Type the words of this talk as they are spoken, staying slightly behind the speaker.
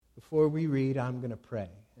before we read, I'm going to pray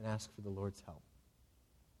and ask for the Lord's help.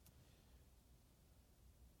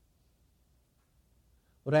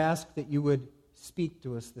 Lord, I ask that you would speak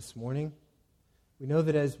to us this morning. We know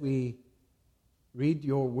that as we read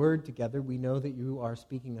your word together, we know that you are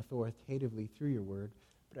speaking authoritatively through your word,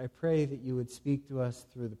 but I pray that you would speak to us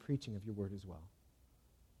through the preaching of your word as well.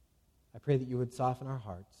 I pray that you would soften our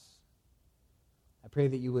hearts. I pray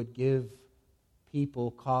that you would give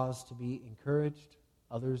people cause to be encouraged,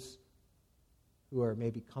 others who are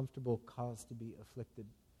maybe comfortable cause to be afflicted.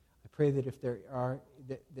 I pray that if there are,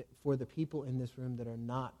 that for the people in this room that are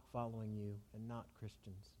not following you and not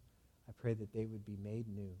Christians, I pray that they would be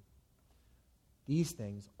made new. These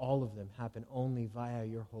things, all of them, happen only via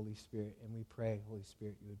your Holy Spirit, and we pray, Holy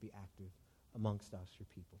Spirit, you would be active amongst us, your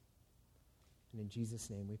people. And in Jesus'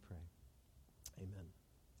 name we pray. Amen.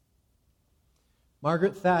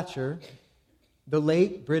 Margaret Thatcher, the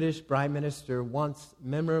late British Prime Minister, once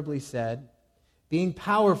memorably said, "Being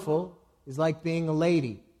powerful is like being a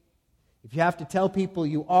lady. If you have to tell people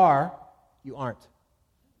you are, you aren't."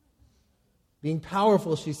 Being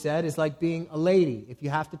powerful, she said, is like being a lady. If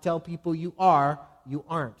you have to tell people you are, you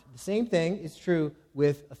aren't. The same thing is true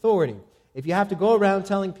with authority. If you have to go around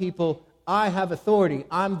telling people, I have authority,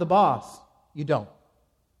 I'm the boss, you don't,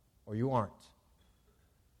 or you aren't.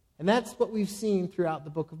 And that's what we've seen throughout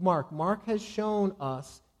the book of Mark. Mark has shown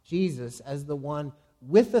us Jesus as the one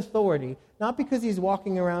with authority, not because he's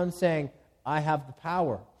walking around saying, I have the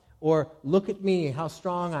power, or look at me, how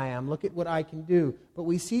strong I am, look at what I can do. But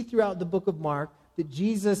we see throughout the book of Mark that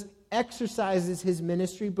Jesus exercises his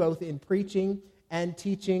ministry both in preaching and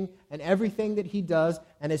teaching and everything that he does.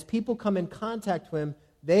 And as people come in contact with him,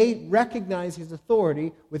 they recognize his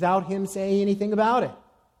authority without him saying anything about it.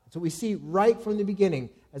 So we see right from the beginning,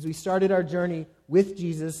 as we started our journey with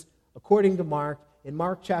Jesus, according to Mark, in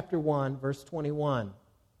Mark chapter 1, verse 21.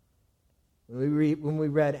 When we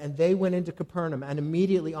read, and they went into Capernaum, and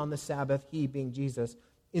immediately on the Sabbath, he, being Jesus,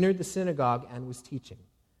 entered the synagogue and was teaching.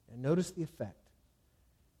 And notice the effect.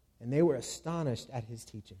 And they were astonished at his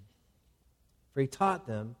teaching, for he taught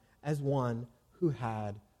them as one who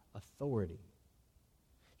had authority.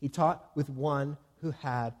 He taught with one who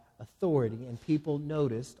had authority, and people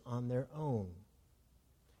noticed on their own.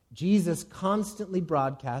 Jesus constantly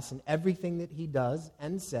broadcasts in everything that he does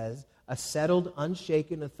and says a settled,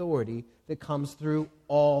 unshaken authority that comes through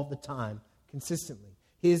all the time, consistently.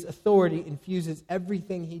 His authority infuses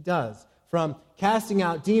everything he does, from casting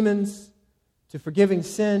out demons, to forgiving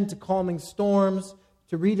sin, to calming storms,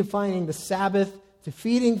 to redefining the Sabbath, to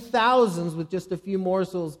feeding thousands with just a few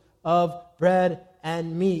morsels of bread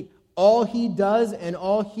and meat. All he does and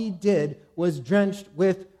all he did was drenched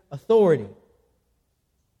with authority.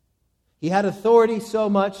 He had authority so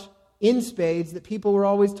much in spades that people were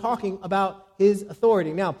always talking about his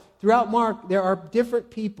authority. Now, throughout Mark, there are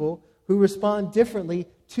different people who respond differently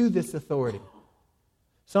to this authority.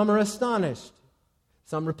 Some are astonished.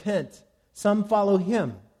 Some repent. Some follow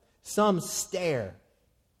him. Some stare.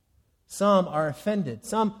 Some are offended.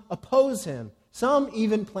 Some oppose him. Some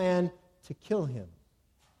even plan to kill him.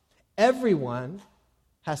 Everyone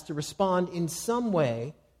has to respond in some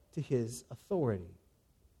way to his authority.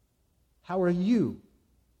 How are you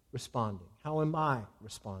responding? How am I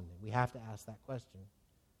responding? We have to ask that question.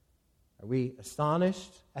 Are we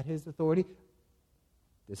astonished at his authority?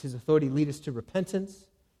 Does his authority lead us to repentance?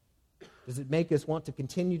 Does it make us want to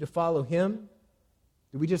continue to follow him?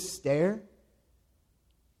 Do we just stare?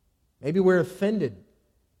 Maybe we're offended.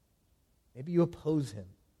 Maybe you oppose him.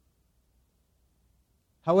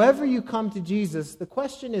 However you come to Jesus, the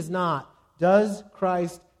question is not, does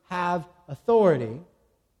Christ have authority?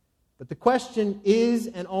 But the question is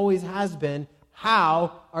and always has been,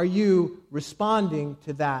 how are you responding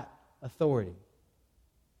to that authority?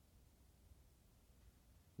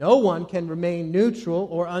 No one can remain neutral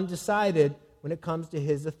or undecided when it comes to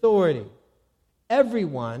his authority.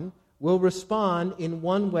 Everyone will respond in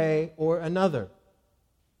one way or another.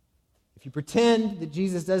 If you pretend that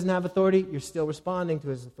Jesus doesn't have authority, you're still responding to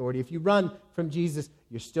his authority. If you run from Jesus,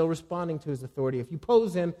 you're still responding to his authority. If you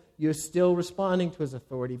oppose him, you're still responding to his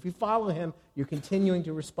authority. If you follow him, you're continuing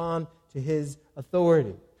to respond to his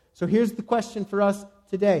authority. So here's the question for us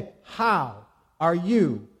today. How are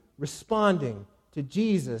you responding to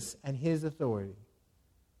Jesus and his authority?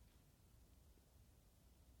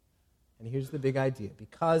 And here's the big idea.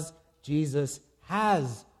 Because Jesus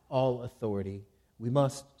has all authority, we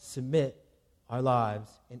must submit our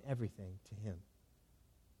lives in everything to him.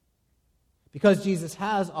 Because Jesus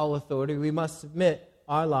has all authority, we must submit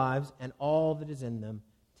our lives and all that is in them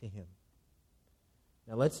to him.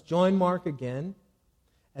 Now let's join Mark again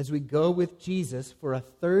as we go with Jesus for a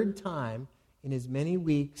third time in his many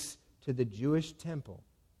weeks to the Jewish temple.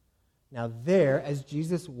 Now there, as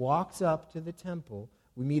Jesus walks up to the temple,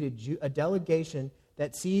 we meet a delegation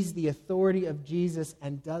that sees the authority of Jesus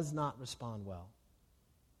and does not respond well.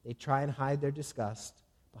 They try and hide their disgust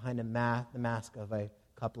behind the mask of a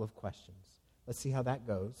couple of questions. Let's see how that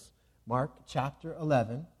goes. Mark chapter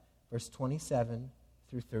 11, verse 27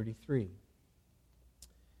 through 33.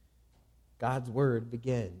 God's word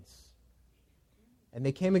begins. And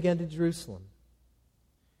they came again to Jerusalem.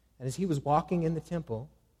 And as he was walking in the temple,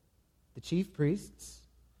 the chief priests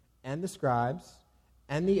and the scribes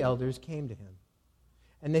and the elders came to him.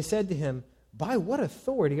 And they said to him, "By what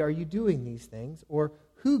authority are you doing these things? Or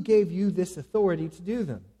who gave you this authority to do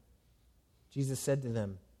them?" Jesus said to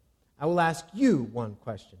them, "I will ask you one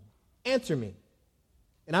question. Answer me,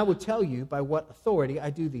 and I will tell you by what authority I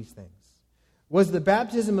do these things. Was the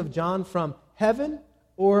baptism of John from heaven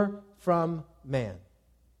or from man?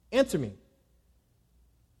 Answer me."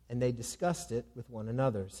 And they discussed it with one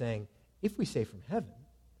another, saying, "If we say from heaven,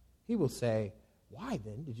 he will say, 'Why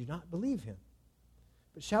then did you not believe him?'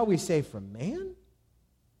 But shall we say from man?"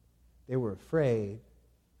 They were afraid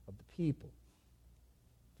of the people,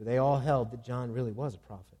 for they all held that John really was a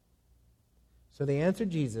prophet. So they answered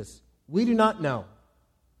Jesus, "We do not know."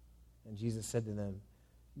 And Jesus said to them,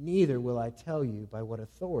 "Neither will I tell you by what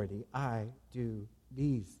authority I do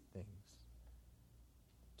these things."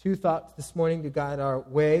 Two thoughts this morning to guide our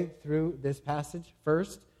way through this passage.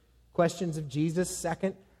 First, questions of Jesus.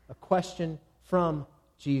 Second, a question from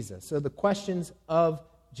Jesus. So the questions of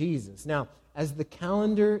Jesus. Now, as the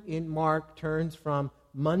calendar in Mark turns from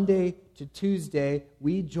Monday to Tuesday,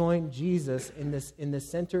 we join Jesus in the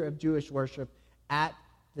center of Jewish worship at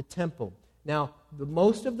the temple. Now, the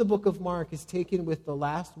most of the book of Mark is taken with the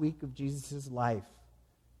last week of Jesus' life.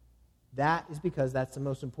 That is because that's the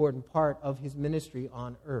most important part of his ministry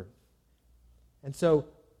on earth. And so,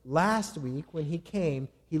 last week when he came,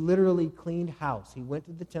 he literally cleaned house. He went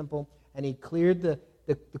to the temple and he cleared the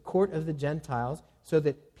court of the Gentiles so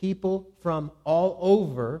that people from all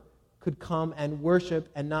over could come and worship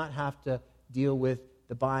and not have to deal with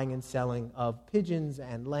the buying and selling of pigeons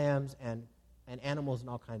and lambs and animals and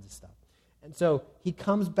all kinds of stuff. And so he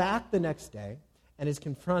comes back the next day and is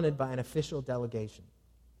confronted by an official delegation.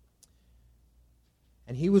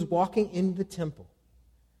 And he was walking in the temple.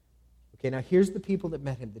 Okay, now here's the people that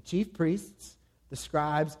met him. The chief priests, the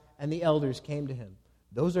scribes, and the elders came to him.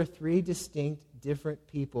 Those are three distinct, different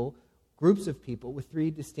people, groups of people with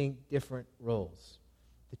three distinct, different roles.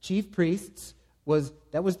 The chief priests was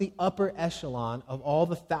the upper echelon of all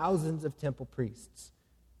the thousands of temple priests.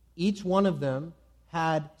 Each one of them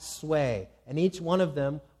had sway, and each one of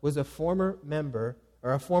them was a former member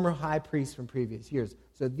or a former high priest from previous years.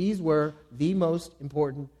 So these were the most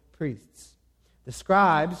important priests. The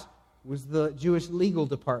scribes was the Jewish legal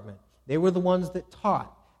department. They were the ones that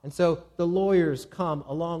taught. And so the lawyers come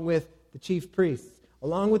along with the chief priests.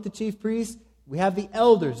 Along with the chief priests, we have the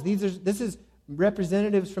elders. This is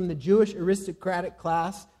representatives from the Jewish aristocratic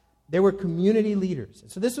class. They were community leaders.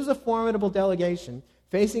 So this was a formidable delegation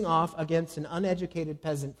facing off against an uneducated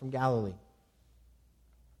peasant from Galilee.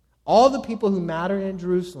 All the people who mattered in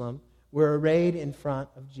Jerusalem were arrayed in front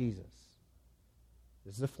of Jesus.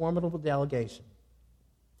 This is a formidable delegation.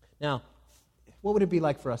 Now, what would it be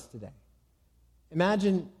like for us today?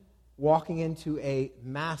 Imagine walking into a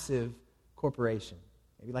massive corporation,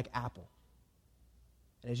 maybe like Apple.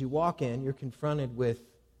 And as you walk in, you're confronted with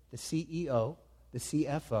the CEO, the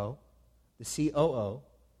CFO, the COO,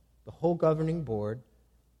 the whole governing board,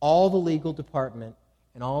 all the legal department,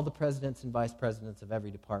 and all the presidents and vice presidents of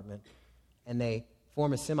every department, and they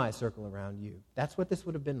form a semicircle around you. That's what this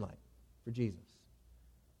would have been like for Jesus.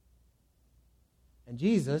 And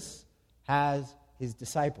Jesus has his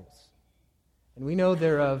disciples. And we know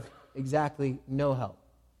they're of exactly no help.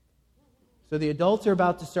 So the adults are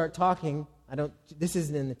about to start talking. This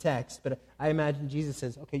isn't in the text, but I imagine Jesus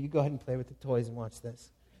says, "Okay, you go ahead and play with the toys and watch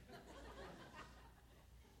this."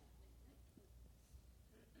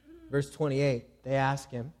 Verse 28, they ask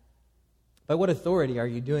him, "By what authority are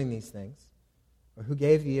you doing these things? Or who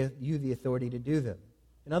gave you the authority to do them?"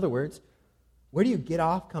 In other words, where do you get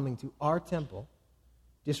off coming to our temple,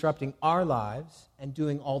 disrupting our lives, and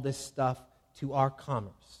doing all this stuff to our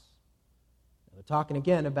commerce? Now, we're talking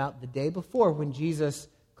again about the day before when Jesus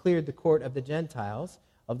cleared the court of the Gentiles,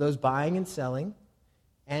 of those buying and selling,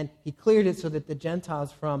 and he cleared it so that the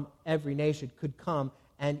Gentiles from every nation could come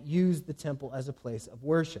and use the temple as a place of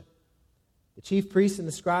worship. The chief priests and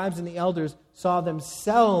the scribes and the elders saw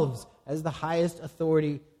themselves as the highest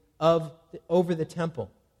authority over the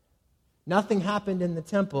temple. Nothing happened in the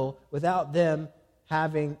temple without them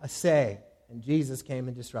having a say. And Jesus came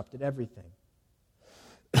and disrupted everything.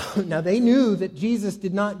 Now, they knew that Jesus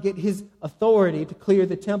did not get his authority to clear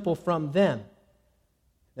the temple from them.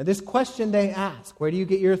 Now, this question they ask, where do you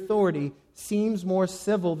get your authority, seems more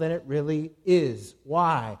civil than it really is.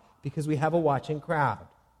 Why? Because we have a watching crowd.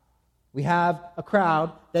 We have a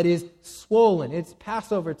crowd that is swollen. It's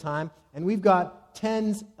Passover time, and we've got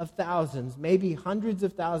tens of thousands, maybe hundreds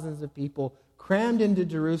of thousands of people crammed into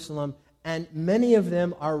Jerusalem, and many of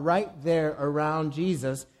them are right there around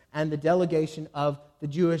Jesus and the delegation of the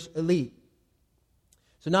Jewish elite.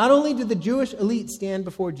 So not only did the Jewish elite stand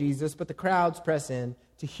before Jesus, but the crowds press in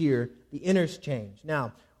to hear the interchange.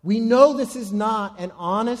 Now, we know this is not an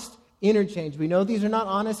honest interchange. We know these are not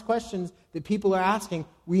honest questions that people are asking.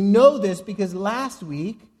 We know this because last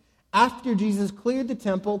week, after Jesus cleared the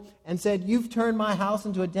temple and said, "You've turned my house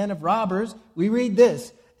into a den of robbers," we read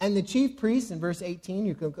this. And the chief priests, in verse 18,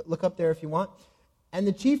 you can look up there if you want, and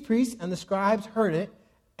the chief priests and the scribes heard it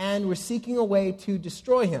and were seeking a way to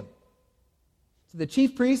destroy him. So the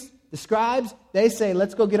chief priests, the scribes, they say,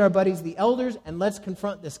 "Let's go get our buddies, the elders, and let's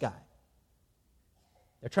confront this guy."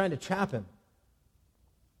 They're trying to trap him,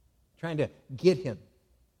 trying to get him.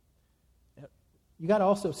 Now, you got to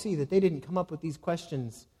also see that they didn't come up with these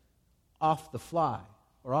questions off the fly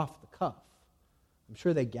or off the cuff. I'm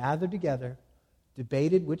sure they gathered together,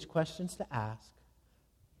 debated which questions to ask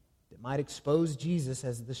that might expose Jesus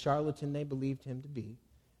as the charlatan they believed him to be.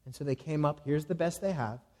 And so they came up, here's the best they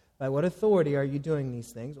have. By what authority are you doing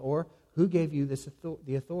these things? Or who gave you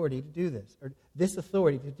the authority to do this? Or this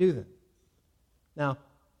authority to do them? Now,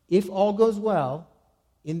 if all goes well,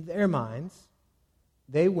 in their minds,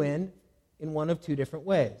 they win in one of two different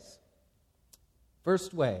ways.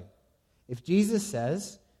 First way, if Jesus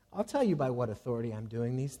says, "I'll tell you by what authority I'm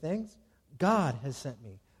doing these things. God has sent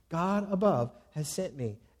me. God above has sent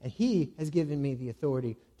me. And he has given me the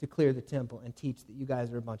authority to clear the temple and teach that you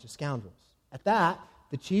guys are a bunch of scoundrels." At that,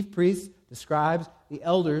 the chief priests, the scribes, the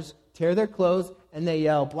elders tear their clothes and they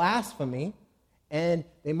yell blasphemy, and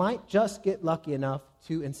they might just get lucky enough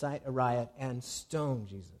to incite a riot and stone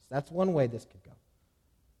Jesus. That's one way this could go.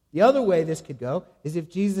 The other way this could go is if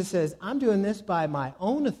Jesus says, "I'm doing this by my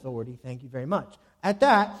own authority, thank you very much." At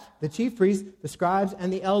that, the chief priests, the scribes,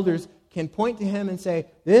 and the elders can point to him and say,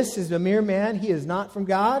 "This is a mere man. He is not from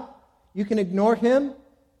God. You can ignore him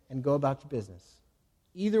and go about your business."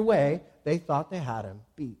 Either way, they thought they had him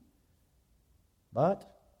beat.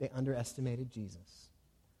 But they underestimated Jesus.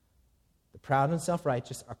 The proud and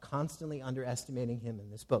self-righteous are constantly underestimating him in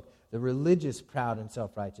this book. The religious proud and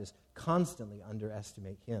self-righteous constantly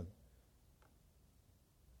underestimate him.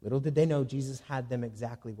 Little did they know Jesus had them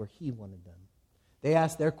exactly where he wanted them. They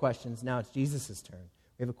asked their questions. Now it's Jesus' turn.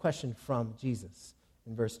 We have a question from Jesus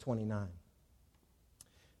in verse 29.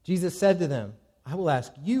 Jesus said to them, "I will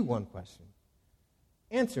ask you one question.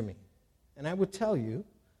 Answer me, and I will tell you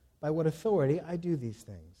by what authority I do these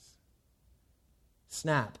things."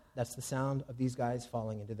 Snap. That's the sound of these guys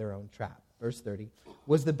falling into their own trap. Verse 30.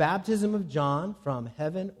 "Was the baptism of John from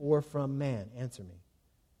heaven or from man? Answer me."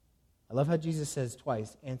 I love how Jesus says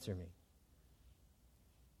twice, "Answer me."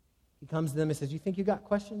 He comes to them and says, "You think you got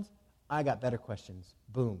questions? I got better questions.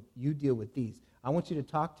 Boom. You deal with these. I want you to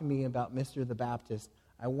talk to me about Mr. the Baptist.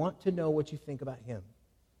 I want to know what you think about him."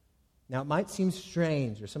 Now, it might seem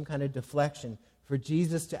strange or some kind of deflection for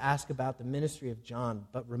Jesus to ask about the ministry of John,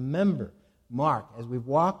 but remember, Mark, as we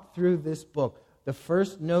walk through this book, the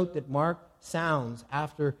first note that Mark sounds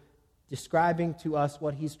after describing to us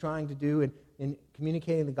what he's trying to do in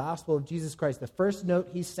communicating the gospel of Jesus Christ, the first note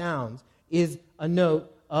he sounds is a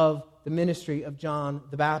note of the ministry of John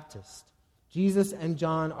the Baptist. Jesus and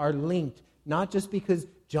John are linked, not just because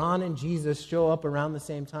John and Jesus show up around the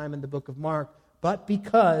same time in the book of Mark, but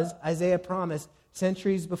because Isaiah promised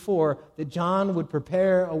centuries before that John would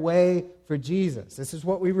prepare a way for Jesus. This is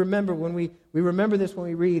what we remember when we remember this when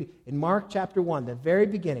we read in Mark chapter 1, the very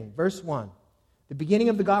beginning, verse 1, the beginning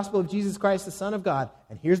of the gospel of Jesus Christ, the Son of God.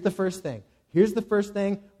 And here's the first thing. Here's the first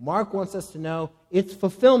thing Mark wants us to know. It's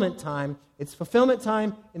fulfillment time. It's fulfillment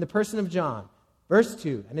time in the person of John. Verse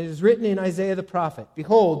 2, "And it is written in Isaiah the prophet,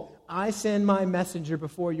 'Behold, I send my messenger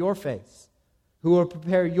before your face, who will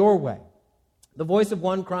prepare your way. The voice of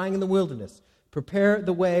one crying in the wilderness, prepare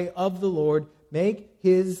the way of the Lord, make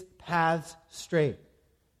his paths straight.'"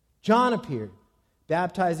 John appeared,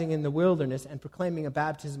 baptizing in the wilderness and proclaiming a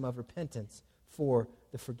baptism of repentance for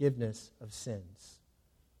the forgiveness of sins.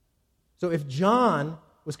 So if John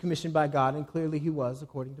was commissioned by God, and clearly he was,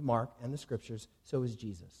 according to Mark and the Scriptures, so is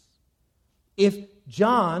Jesus. If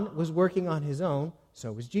John was working on his own,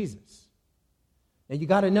 so was Jesus. Now you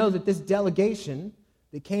got to know that this delegation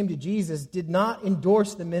that came to Jesus did not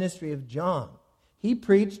endorse the ministry of John. He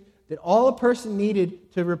preached that all a person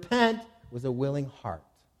needed to repent was a willing heart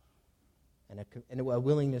and a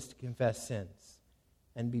willingness to confess sins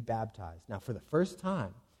and be baptized. Now, for the first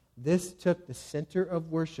time, this took the center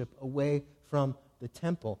of worship away from the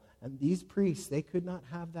temple. And these priests, they could not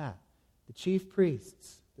have that. The chief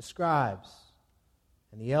priests, the scribes,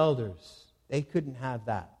 and the elders, they couldn't have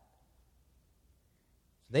that.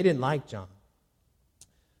 So they didn't like John.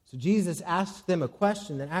 So Jesus asked them a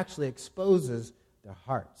question that actually exposes their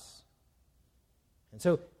hearts. And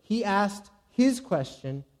so he asked his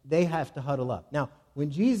question, they have to huddle up. Now,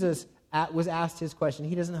 when Jesus was asked his question,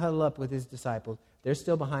 he doesn't huddle up with his disciples. They're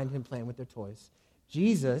still behind him playing with their toys.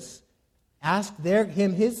 Jesus asked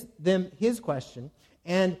him his question,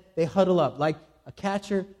 and they huddle up like a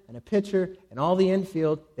catcher and a pitcher and all the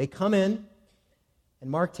infield. They come in, and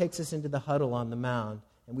Mark takes us into the huddle on the mound,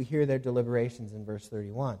 and we hear their deliberations in verse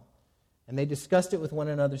 31. And they discussed it with one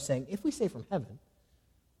another, saying, if we say from heaven,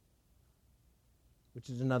 which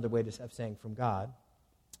is another way of saying from God,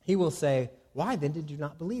 he will say, why then did you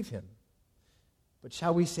not believe him? But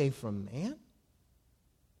shall we say from man?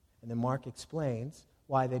 And then Mark explains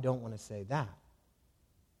why they don't want to say that.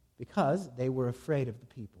 Because they were afraid of the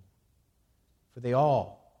people. For they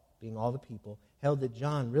all, being all the people, held that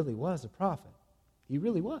John really was a prophet. He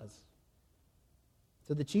really was.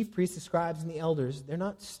 So the chief priests, the scribes, and the elders, they're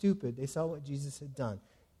not stupid. They saw what Jesus had done.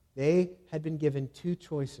 They had been given two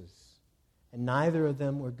choices, and neither of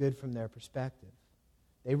them were good from their perspective.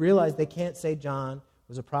 They realized they can't say John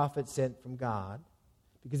was a prophet sent from God,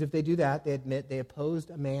 because if they do that, they admit they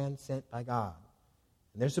opposed a man sent by God.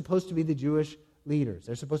 And they're supposed to be the Jewish leaders.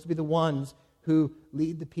 They're supposed to be the ones who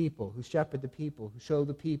lead the people, who shepherd the people, who show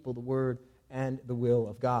the people the word and the will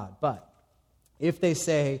of God. But if they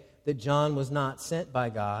say that John was not sent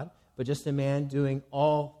by God, but just a man doing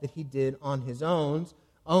all that he did on his own,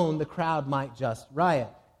 the crowd might just riot.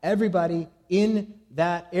 Everybody in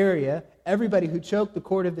that area, everybody who choked the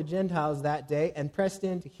court of the Gentiles that day and pressed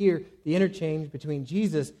in to hear the interchange between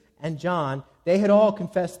Jesus and John, they had all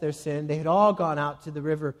confessed their sin. They had all gone out to the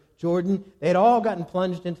river Jordan. They had all gotten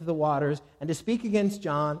plunged into the waters. And to speak against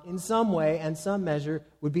John in some way and some measure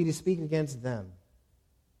would be to speak against them.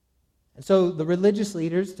 And so the religious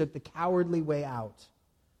leaders took the cowardly way out.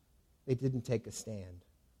 They didn't take a stand.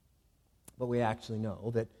 But we actually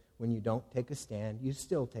know that when you don't take a stand, you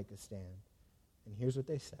still take a stand. And here's what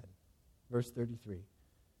they said. Verse 33.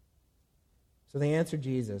 So they answered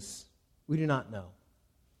Jesus, we do not know.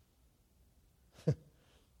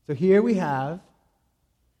 So here we have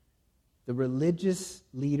the religious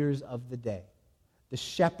leaders of the day, the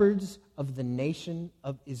shepherds of the nation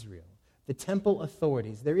of Israel, the temple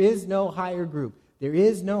authorities. There is no higher group. There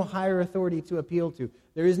is no higher authority to appeal to.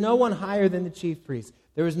 There is no one higher than the chief priests.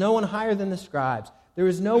 There is no one higher than the scribes. There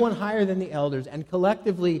is no one higher than the elders. And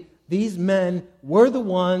collectively, these men were the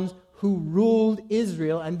ones who ruled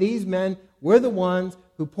Israel, and these men were the ones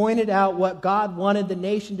who pointed out what God wanted the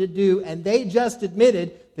nation to do, and they just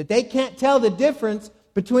admitted that they can't tell the difference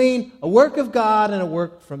between a work of God and a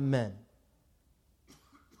work from men.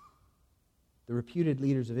 The reputed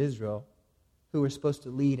leaders of Israel, who were supposed to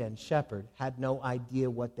lead and shepherd, had no idea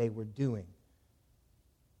what they were doing.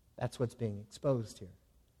 That's what's being exposed here.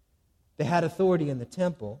 They had authority in the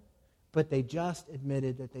temple, but they just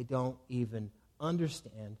admitted that they don't even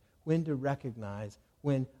understand when to recognize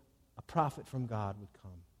when a prophet from God would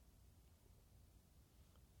come.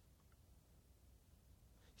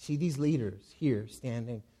 See, these leaders here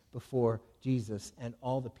standing before Jesus and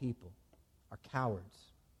all the people are cowards.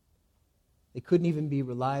 They couldn't even be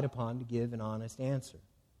relied upon to give an honest answer.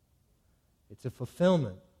 It's a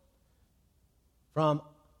fulfillment from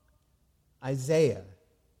Isaiah.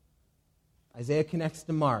 Isaiah connects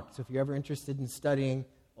to Mark. So if you're ever interested in studying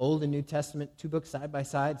Old and New Testament, two books side by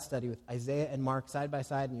side, study with Isaiah and Mark side by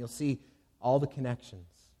side, and you'll see all the connections.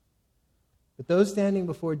 But those standing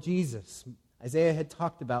before Jesus, Isaiah had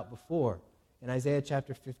talked about before in Isaiah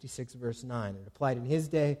chapter 56, verse 9. It applied in his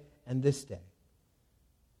day and this day.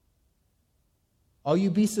 All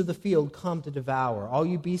you beasts of the field come to devour. All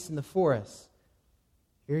you beasts in the forest.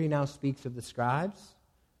 Here he now speaks of the scribes,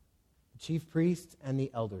 the chief priests, and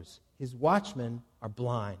the elders. His watchmen are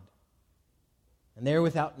blind, and they are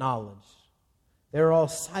without knowledge. They are all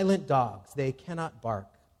silent dogs. They cannot bark.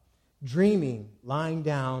 Dreaming, lying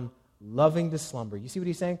down, loving to slumber. You see what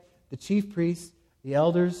he's saying? The chief priests, the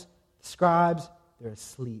elders, the scribes, they're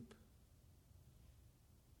asleep.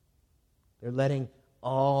 They're letting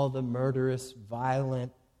all the murderous,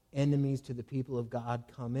 violent enemies to the people of God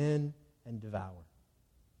come in and devour.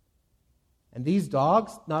 And these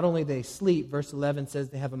dogs, not only they sleep, verse 11 says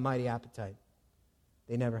they have a mighty appetite.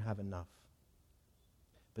 They never have enough.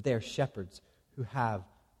 But they are shepherds who have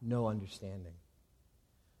no understanding.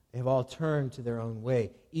 They have all turned to their own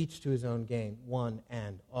way, each to his own gain, one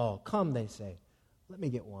and all. Come, they say, let me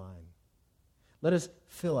get wine. Let us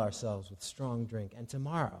fill ourselves with strong drink, and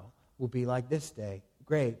tomorrow will be like this day,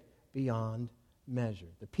 great beyond measure.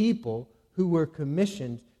 The people who were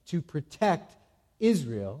commissioned to protect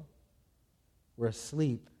Israel were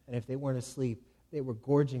asleep, and if they weren't asleep, they were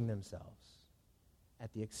gorging themselves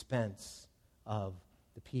at the expense of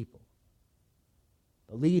the people.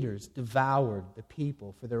 The leaders devoured the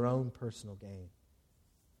people for their own personal gain.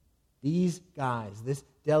 These guys, this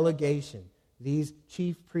delegation, these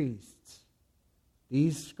chief priests,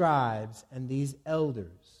 these scribes, and these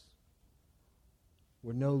elders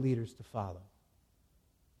were no leaders to follow.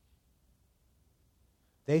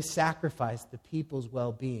 They sacrificed the people's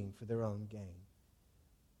well-being for their own gain.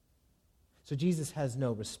 So Jesus has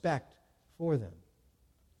no respect for them.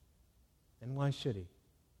 And why should he?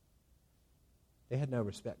 They had no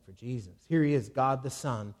respect for Jesus. Here he is, God the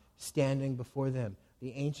Son, standing before them,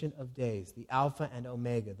 the Ancient of Days, the Alpha and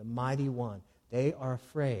Omega, the Mighty One. They are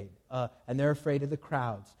afraid, and they're afraid of the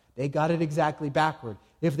crowds. They got it exactly backward.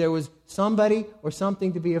 If there was somebody or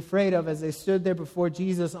something to be afraid of as they stood there before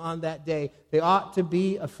Jesus on that day, they ought to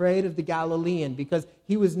be afraid of the Galilean, because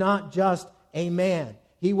he was not just a man.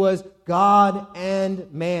 He was God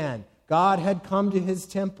and man. God had come to his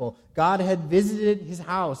temple. God had visited his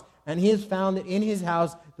house, and he has found that in his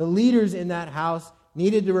house, the leaders in that house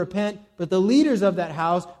needed to repent, but the leaders of that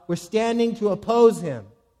house were standing to oppose him.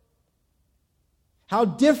 How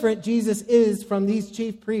different Jesus is from these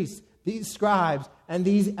chief priests, these scribes, and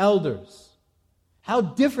these elders. How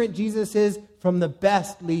different Jesus is from the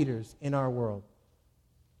best leaders in our world.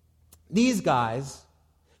 These guys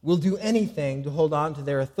will do anything to hold on to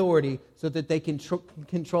their authority so that they can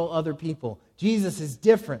control other people. Jesus is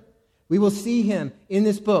different. We will see him in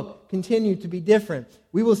this book continue to be different.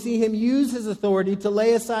 We will see him use his authority to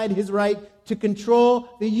lay aside his right to control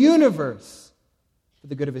the universe for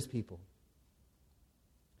the good of his people.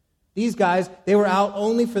 These guys, they were out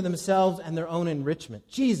only for themselves and their own enrichment.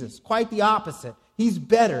 Jesus, quite the opposite. He's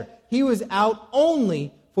better. He was out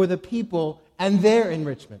only for the people and their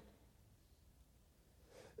enrichment.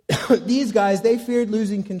 These guys, they feared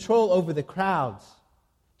losing control over the crowds.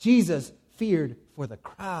 Jesus feared for the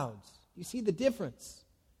crowds. You see the difference?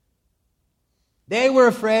 They were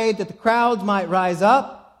afraid that the crowds might rise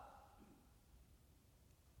up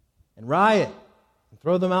and riot and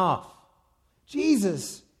throw them off.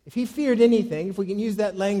 Jesus, if he feared anything, if we can use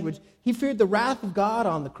that language, he feared the wrath of God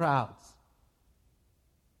on the crowds.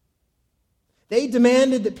 They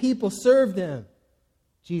demanded that people serve them.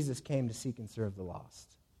 Jesus came to seek and serve the lost.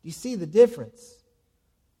 Do you see the difference?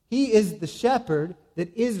 He is the shepherd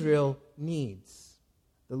that Israel needs,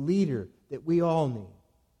 the leader that we all need.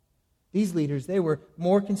 These leaders, they were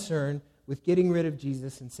more concerned with getting rid of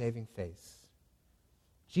Jesus and saving face.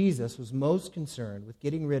 Jesus was most concerned with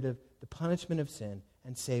getting rid of the punishment of sin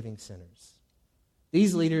and saving sinners.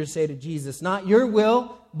 These leaders say to Jesus, not your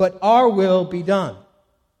will, but our will be done.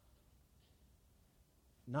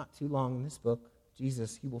 Not too long in this book,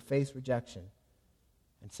 Jesus, he will face rejection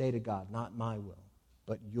and say to God, not my will,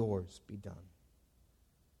 but yours be done.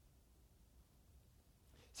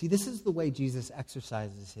 See, this is the way Jesus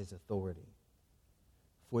exercises his authority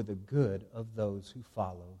for the good of those who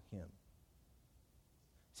follow him.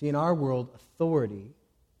 See, in our world, authority,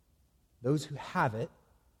 those who have it,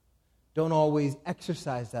 don't always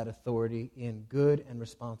exercise that authority in good and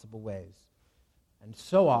responsible ways. And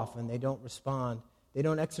so often they don't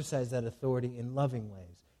exercise that authority in loving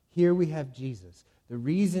ways. Here we have Jesus. The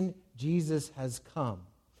reason Jesus has come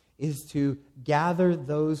is to gather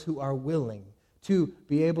those who are willing to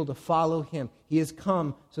be able to follow him. He has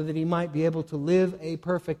come so that he might be able to live a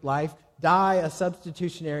perfect life, die a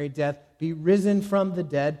substitutionary death, be risen from the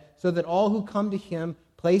dead, so that all who come to him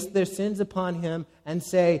place their sins upon him and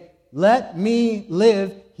say, let me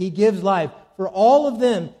live. He gives life. For all of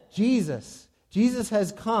them, Jesus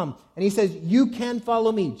has come, and he says, you can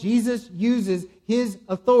follow me. Jesus uses his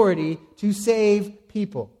authority to save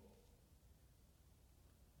people.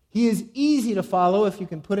 He is easy to follow, if you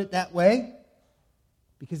can put it that way,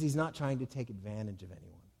 because he's not trying to take advantage of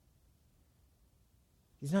anyone.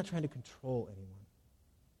 He's not trying to control anyone.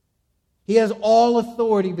 He has all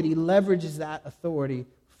authority, but he leverages that authority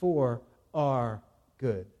for our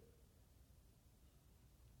good.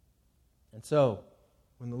 And so,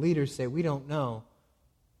 when the leaders say, we don't know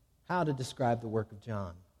how to describe the work of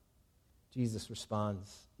John, Jesus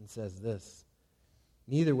responds and says this,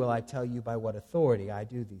 Neither will I tell you by what authority I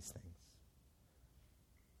do these things.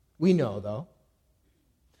 We know, though.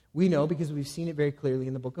 We know because we've seen it very clearly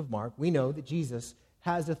in the book of Mark. We know that Jesus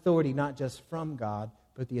has authority not just from God,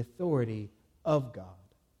 but the authority of God.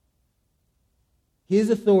 His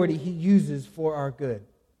authority he uses for our good.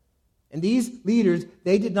 And these leaders,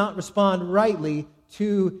 they did not respond rightly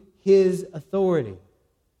to his authority.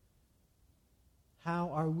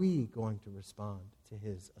 How are we going to respond to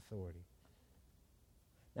his authority?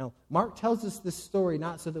 Now, Mark tells us this story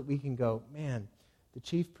not so that we can go, man, the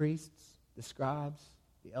chief priests, the scribes,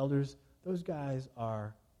 the elders, those guys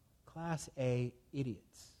are class A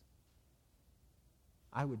idiots.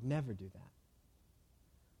 I would never do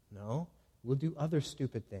that. No, we'll do other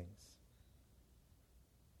stupid things.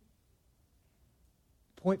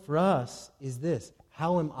 The point for us is this: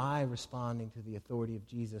 how am I responding to the authority of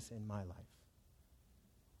Jesus in my life?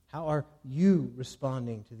 How are you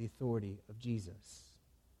responding to the authority of Jesus?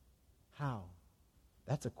 How?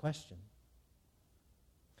 That's a question.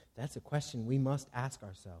 That's a question we must ask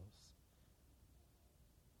ourselves.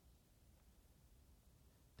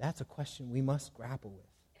 That's a question we must grapple with.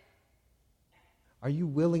 Are you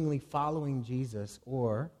willingly following Jesus,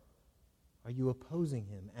 or are you opposing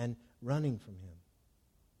him and running from him?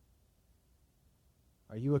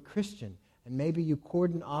 Are you a Christian, and maybe you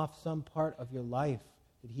cordon off some part of your life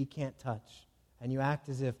that he can't touch, and you act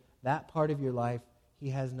as if that part of your life he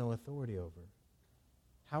has no authority over?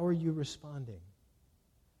 How are you responding?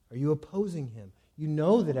 Are you opposing him? You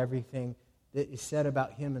know that everything that is said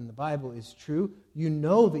about him in the Bible is true. You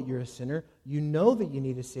know that you're a sinner. You know that you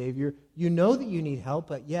need a Savior. You know that you need help,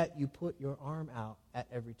 but yet you put your arm out at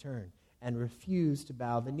every turn and refuse to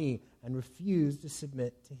bow the knee and refuse to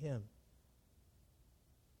submit to him.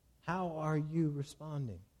 How are you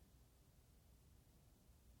responding?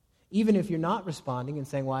 Even if you're not responding and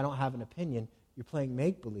saying, well, I don't have an opinion, you're playing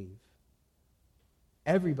make-believe.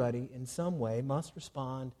 Everybody, in some way, must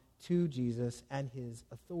respond to Jesus and his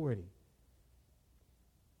authority.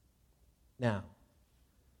 Now,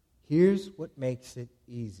 here's what makes it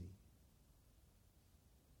easy.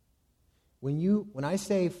 When I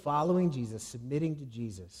say following Jesus, submitting to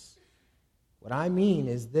Jesus, what I mean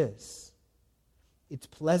is this: it's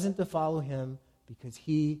pleasant to follow him because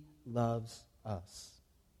he loves us.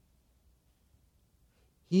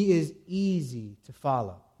 He is easy to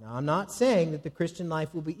follow. Now, I'm not saying that the Christian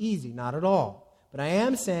life will be easy, not at all. But I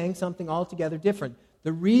am saying something altogether different.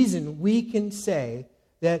 The reason we can say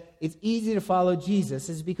that it's easy to follow Jesus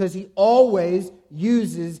is because he always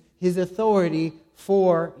uses his authority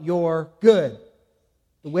for your good.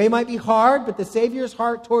 The way might be hard, but the Savior's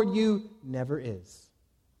heart toward you never is.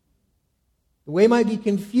 The way might be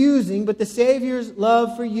confusing, but the Savior's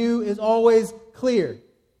love for you is always clear.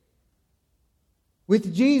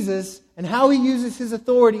 With Jesus and how he uses his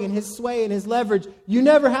authority and his sway and his leverage, you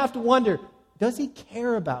never have to wonder, does he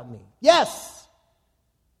care about me? Yes.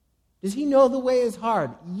 Does he know the way is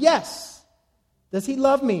hard? Yes. Does he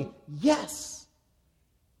love me? Yes.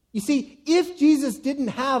 You see, if Jesus didn't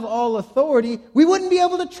have all authority, we wouldn't be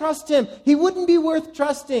able to trust him. He wouldn't be worth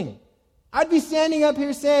trusting. I'd be standing up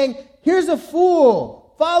here saying, here's a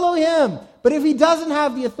fool. Follow him. But if he doesn't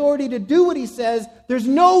have the authority to do what he says, there's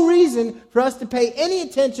no reason for us to pay any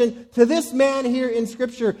attention to this man here in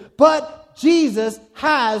Scripture. But Jesus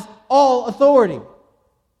has all authority.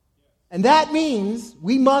 And that means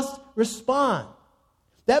we must respond.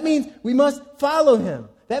 That means we must follow him.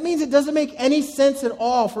 That means it doesn't make any sense at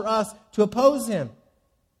all for us to oppose him.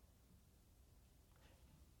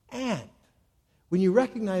 And when you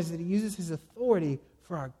recognize that he uses his authority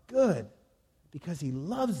for our good because he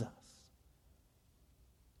loves us,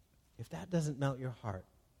 if that doesn't melt your heart,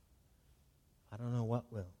 I don't know what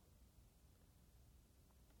will.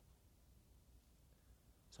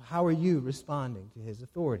 So how are you responding to his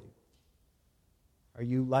authority? Are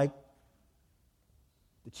you like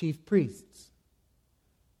the chief priests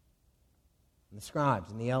and the scribes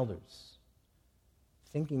and the elders,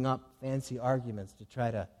 thinking up fancy arguments to try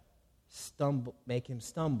to make him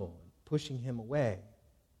stumble, and pushing him away?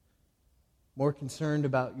 More concerned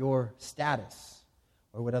about your status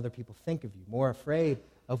or what other people think of you, more afraid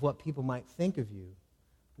of what people might think of you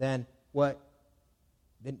than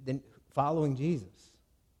following Jesus.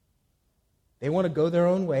 They want to go their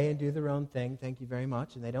own way and do their own thing, thank you very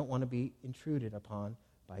much, and they don't want to be intruded upon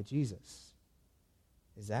by Jesus.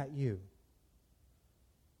 Is that you?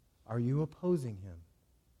 Are you opposing him?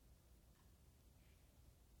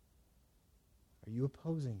 Are you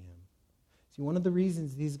opposing him? See, one of the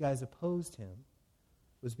reasons these guys opposed him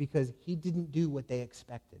was because he didn't do what they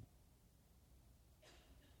expected.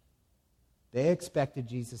 They expected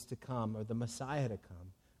Jesus to come, or the Messiah to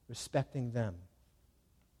come, respecting them.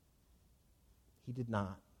 He did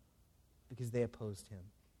not, because they opposed him.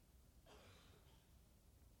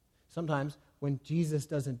 Sometimes when Jesus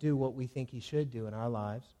doesn't do what we think he should do in our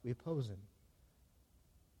lives, we oppose him.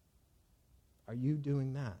 Are you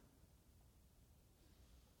doing that?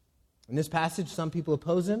 In this passage, some people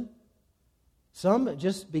oppose him. Some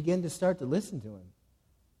just begin to start to listen to him.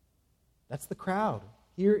 That's the crowd.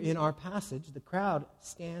 Here in our passage, the crowd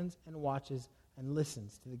stands and watches and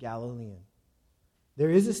listens to the Galilean. There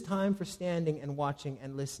is this time for standing and watching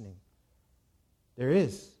and listening. There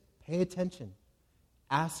is. Pay attention.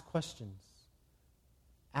 Ask questions.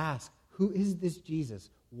 Ask, who is this Jesus?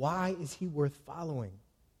 Why is he worth following?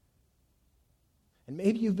 And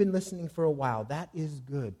maybe you've been listening for a while. That is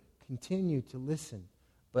good. Continue to listen.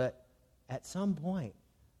 But at some point,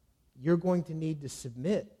 you're going to need to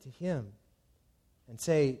submit to him and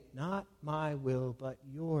say, not my will, but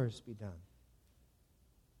yours be done.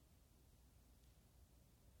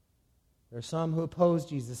 There are some who oppose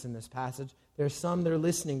Jesus in this passage. There are some that are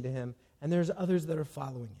listening to him. And there's others that are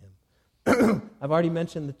following him. I've already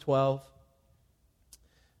mentioned the 12.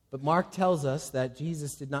 But Mark tells us that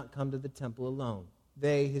Jesus did not come to the temple alone.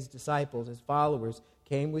 They, his disciples, his followers,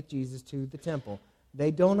 came with Jesus to the temple.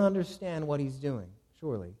 They don't understand what he's doing,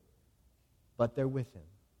 surely. But they're with him.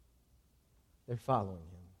 They're following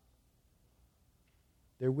him.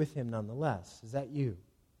 They're with him nonetheless. Is that you?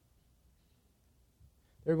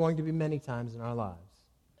 There are going to be many times in our lives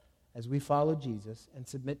as we follow Jesus and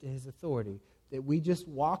submit to his authority that we just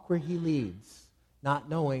walk where he leads, not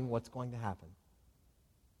knowing what's going to happen.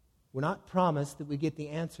 We're not promised that we get the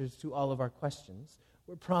answers to all of our questions.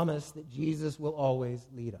 We're promised that Jesus will always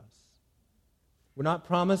lead us. We're not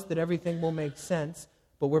promised that everything will make sense,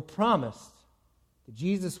 but we're promised that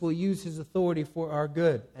Jesus will use his authority for our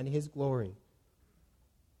good and his glory.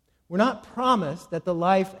 We're not promised that the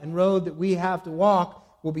life and road that we have to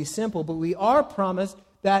walk will be simple, but we are promised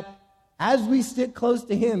that as we stick close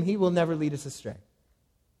to him, he will never lead us astray.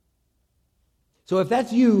 So if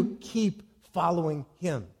that's you, keep following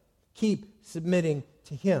him. Keep submitting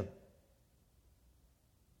to him.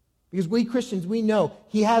 Because we Christians, we know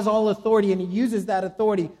he has all authority and he uses that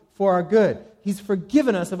authority for our good. He's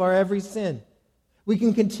forgiven us of our every sin. We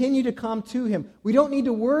can continue to come to him. We don't need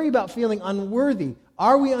to worry about feeling unworthy.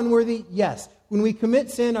 Are we unworthy? Yes. When we commit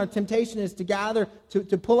sin, our temptation is to gather,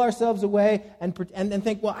 to pull ourselves away and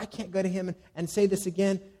think, well, I can't go to him and say this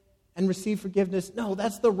again and receive forgiveness. No,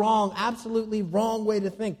 that's the wrong, absolutely wrong way to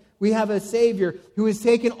think. We have a Savior who has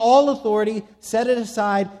taken all authority, set it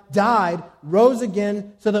aside, died, rose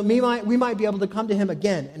again, so that we might be able to come to him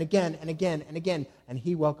again and again and again and again, and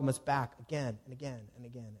he welcomes us back again and again and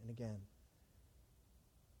again and again.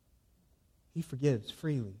 He forgives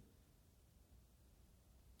freely.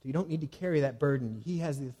 So you don't need to carry that burden. He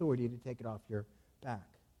has the authority to take it off your back.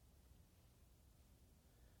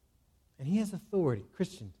 And he has authority,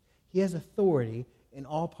 Christians, he has authority in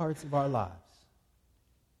all parts of our lives.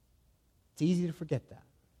 It's easy to forget that.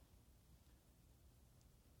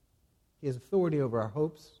 He has authority over our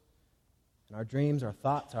hopes and our dreams, our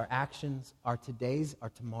thoughts, our actions, our todays, our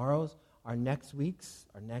tomorrows, our next weeks,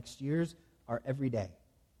 our next years, our everyday.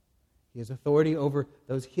 He has authority over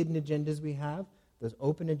those hidden agendas we have, those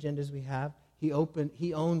open agendas we have. He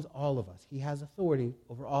owns all of us. He has authority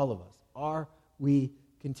over all of us. Are we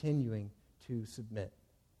continuing to submit?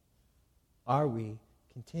 Are we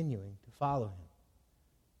continuing to follow him?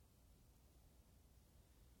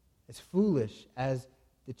 As foolish as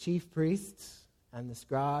the chief priests and the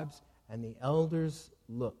scribes and the elders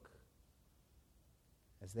look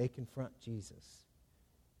as they confront Jesus,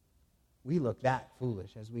 we look that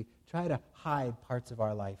foolish as we try to hide parts of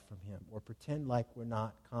our life from him or pretend like we're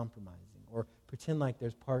not compromising or pretend like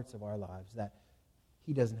there's parts of our lives that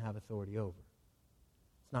he doesn't have authority over.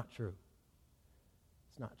 It's not true.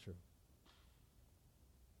 It's not true.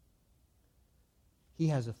 He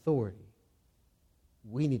has authority.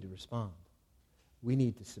 We need to respond. We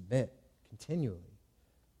need to submit continually.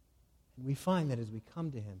 And we find that as we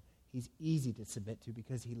come to him, he's easy to submit to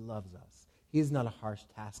because he loves us. He is not a harsh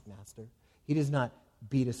taskmaster. He does not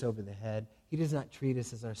beat us over the head. He does not treat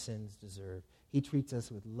us as our sins deserve. He treats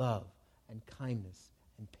us with love and kindness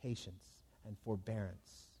and patience and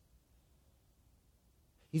forbearance.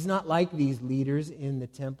 He's not like these leaders in the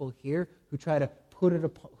temple here who try to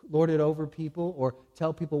lord it over people or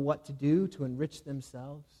tell people what to do to enrich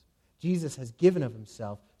themselves. Jesus has given of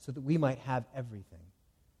himself so that we might have everything.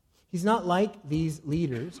 He's not like these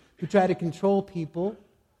leaders who try to control people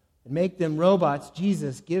and make them robots.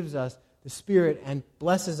 Jesus gives us the Spirit and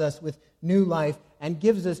blesses us with new life and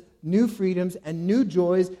gives us new freedoms and new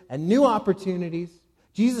joys and new opportunities.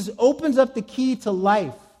 Jesus opens up the key to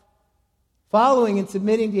life. Following and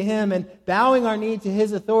submitting to Him and bowing our knee to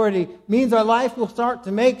His authority means our life will start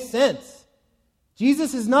to make sense.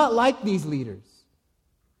 Jesus is not like these leaders.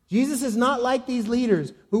 Jesus is not like these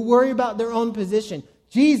leaders who worry about their own position.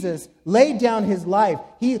 Jesus laid down His life.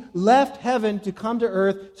 He left heaven to come to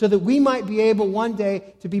earth so that we might be able one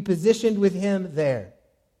day to be positioned with Him there.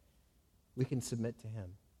 We can submit to Him.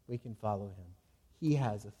 We can follow Him. He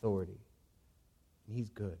has authority. And He's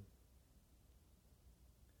good.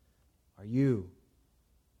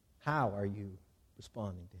 How are you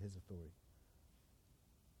responding to His authority?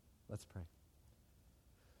 Let's pray.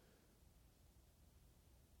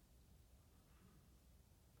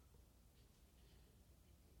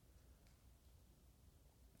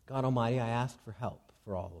 God Almighty, I ask for help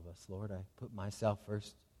for all of us. Lord, I put myself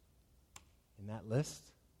first in that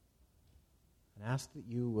list and ask that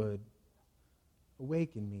you would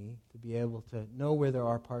awaken me to be able to know where there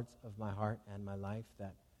are parts of my heart and my life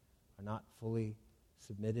that are not fully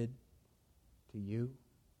submitted to you.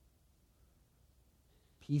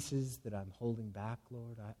 Pieces that I'm holding back,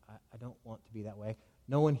 Lord. I don't want to be that way.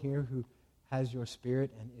 No one here who has your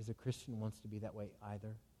Spirit and is a Christian wants to be that way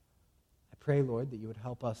either. I pray, Lord, that you would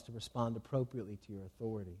help us to respond appropriately to your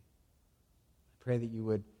authority. I pray that you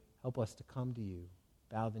would help us to come to you,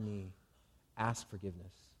 bow the knee, ask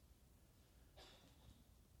forgiveness.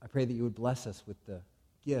 I pray that you would bless us with the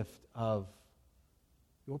gift of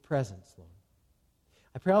your presence, Lord.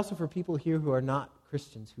 I pray also for people here who are not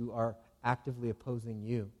Christians, who are actively opposing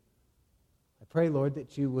you. I pray, Lord,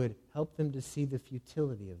 that you would help them to see the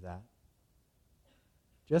futility of that.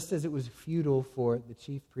 Just as it was futile for the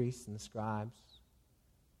chief priests and the scribes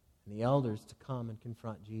and the elders to come and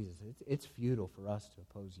confront Jesus, it's futile for us to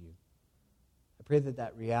oppose you. I pray that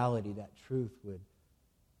that reality, that truth would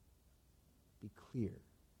be clear.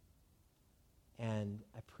 And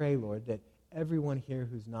I pray, Lord, that everyone here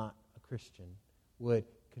who's not a Christian would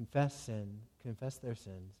confess their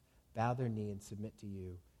sins, bow their knee and submit to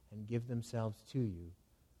you, and give themselves to you,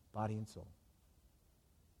 body and soul.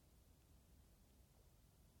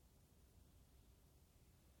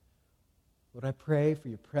 Lord, I pray for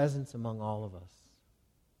your presence among all of us,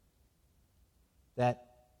 that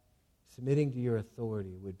submitting to your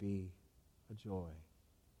authority would be a joy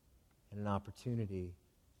and an opportunity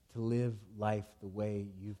to live life the way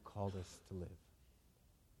you've called us to live.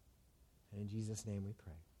 And in Jesus' name we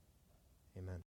pray. Amen.